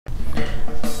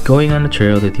Going on a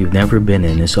trail that you've never been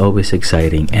in is always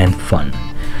exciting and fun.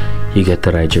 You get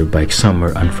to ride your bike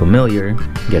somewhere unfamiliar,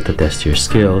 get to test your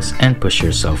skills, and push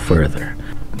yourself further.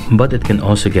 But it can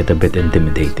also get a bit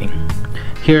intimidating.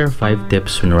 Here are 5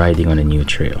 tips when riding on a new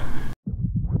trail.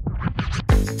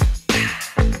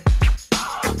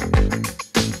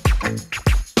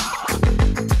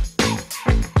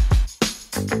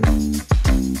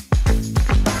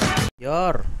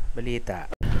 Yor,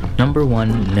 balita. Number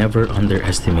 1, never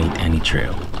underestimate any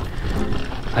trail.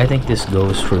 I think this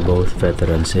goes for both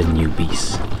veterans and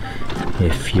newbies.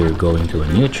 If you're going to a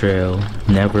new trail,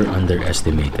 never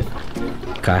underestimate it.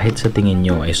 Kahit sa tingin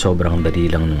nyo ay sobrang dali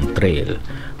lang ng trail,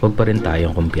 huwag pa rin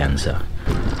tayong kumpiyansa.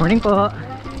 Morning po.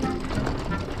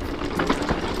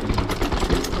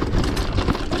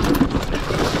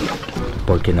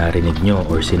 Porke narinig nyo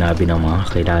or sinabi ng mga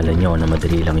kakilala nyo na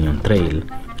madali lang yung trail,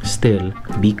 still,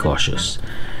 be cautious.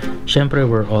 Syempre,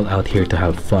 we're all out here to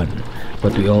have fun,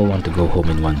 but we all want to go home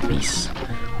in one piece.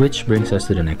 Which brings us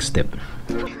to the next tip.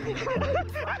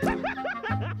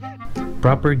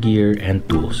 Proper gear and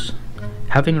tools.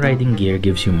 Having riding gear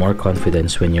gives you more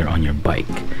confidence when you're on your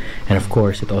bike. And of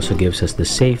course, it also gives us the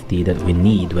safety that we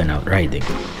need when out riding.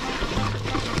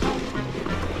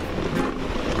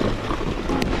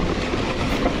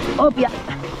 Opya!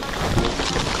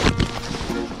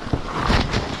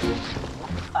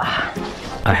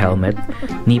 A helmet,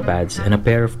 knee pads, and a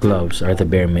pair of gloves are the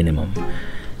bare minimum.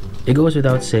 It goes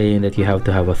without saying that you have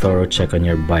to have a thorough check on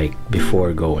your bike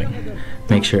before going.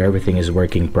 Make sure everything is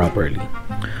working properly.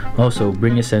 Also,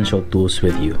 bring essential tools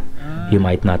with you. You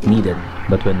might not need it,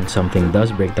 but when something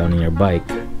does break down on your bike,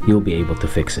 you'll be able to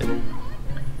fix it.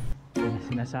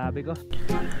 Sinasabi ko.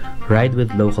 Ride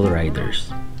with local riders.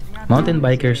 Mountain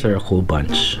bikers are a cool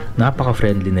bunch.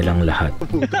 Napaka-friendly nilang lahat.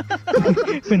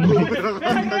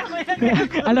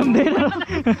 Alam din.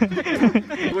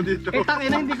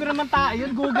 Tangina, hindi ko naman tayo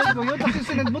yun. Google ko yun. Kasi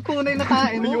sinad mo tunay na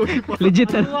tayo mo.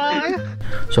 Legit.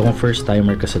 So kung first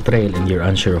timer ka sa trail and you're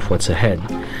unsure of what's ahead,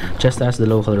 just ask the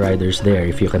local riders there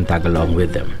if you can tag along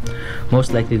with them.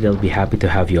 Most likely they'll be happy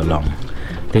to have you along.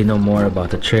 They know more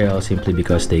about the trail simply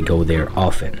because they go there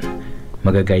often.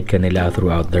 Magaguide ka nila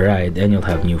throughout the ride and you'll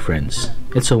have new friends.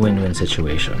 It's a win-win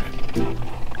situation.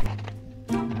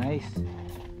 Nice.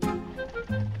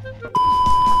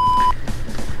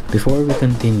 Before we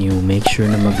continue, make sure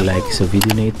na mag-like sa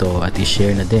video na ito at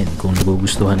i-share na din kung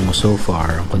nagugustuhan mo so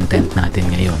far ang content natin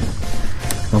ngayon.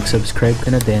 Mag-subscribe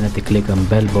ka na din at i-click ang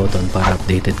bell button para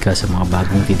updated ka sa mga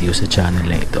bagong video sa channel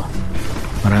na ito.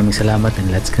 Maraming salamat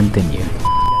and let's continue.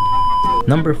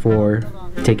 Number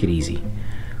 4, take it easy.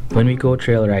 When we go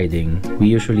trail riding,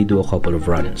 we usually do a couple of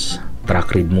runs.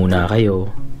 Track read muna kayo,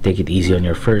 take it easy on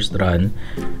your first run,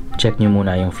 check nyo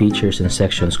muna yung features and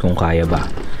sections kung kaya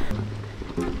ba.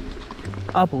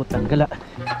 Ah, putang gala.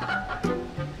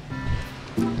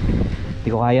 Hindi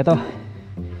ko kaya to.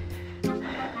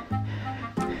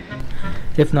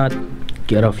 If not,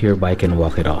 get off your bike and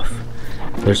walk it off.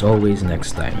 There's always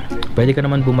next time. Pwede ka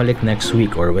naman bumalik next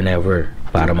week or whenever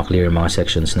para maklear yung mga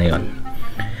sections na yon.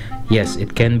 Yes,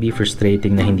 it can be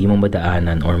frustrating na hindi mo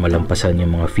madaanan or malampasan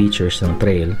yung mga features ng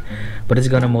trail, but it's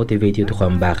gonna motivate you to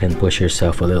come back and push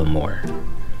yourself a little more.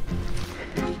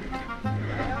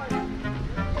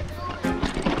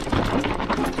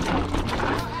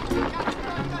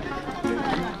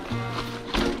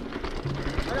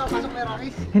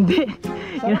 Hindi.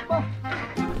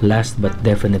 Last but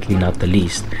definitely not the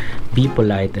least, be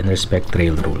polite and respect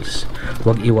trail rules.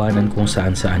 Huwag iwanan kung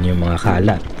saan-saan yung mga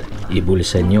kalat.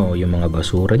 Ibulsan nyo yung mga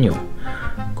basura nyo.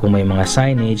 Kung may mga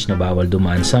signage na bawal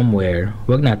dumaan somewhere,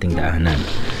 huwag nating daanan.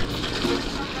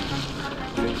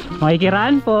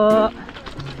 Makikiraan po.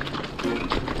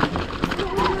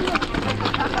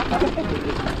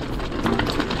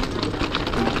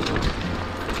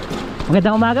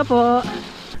 Magandang umaga po.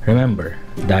 Remember,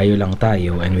 dayo lang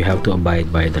tayo and we have to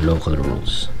abide by the local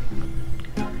rules.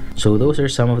 So those are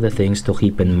some of the things to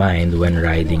keep in mind when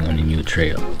riding on a new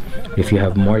trail. If you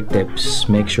have more tips,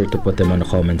 make sure to put them on the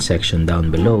comment section down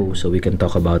below so we can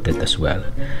talk about it as well.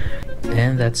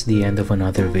 And that's the end of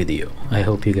another video. I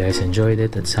hope you guys enjoyed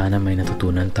it at sana may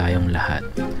natutunan tayong lahat.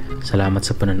 Salamat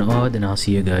sa panonood and I'll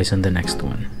see you guys on the next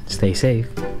one. Stay safe!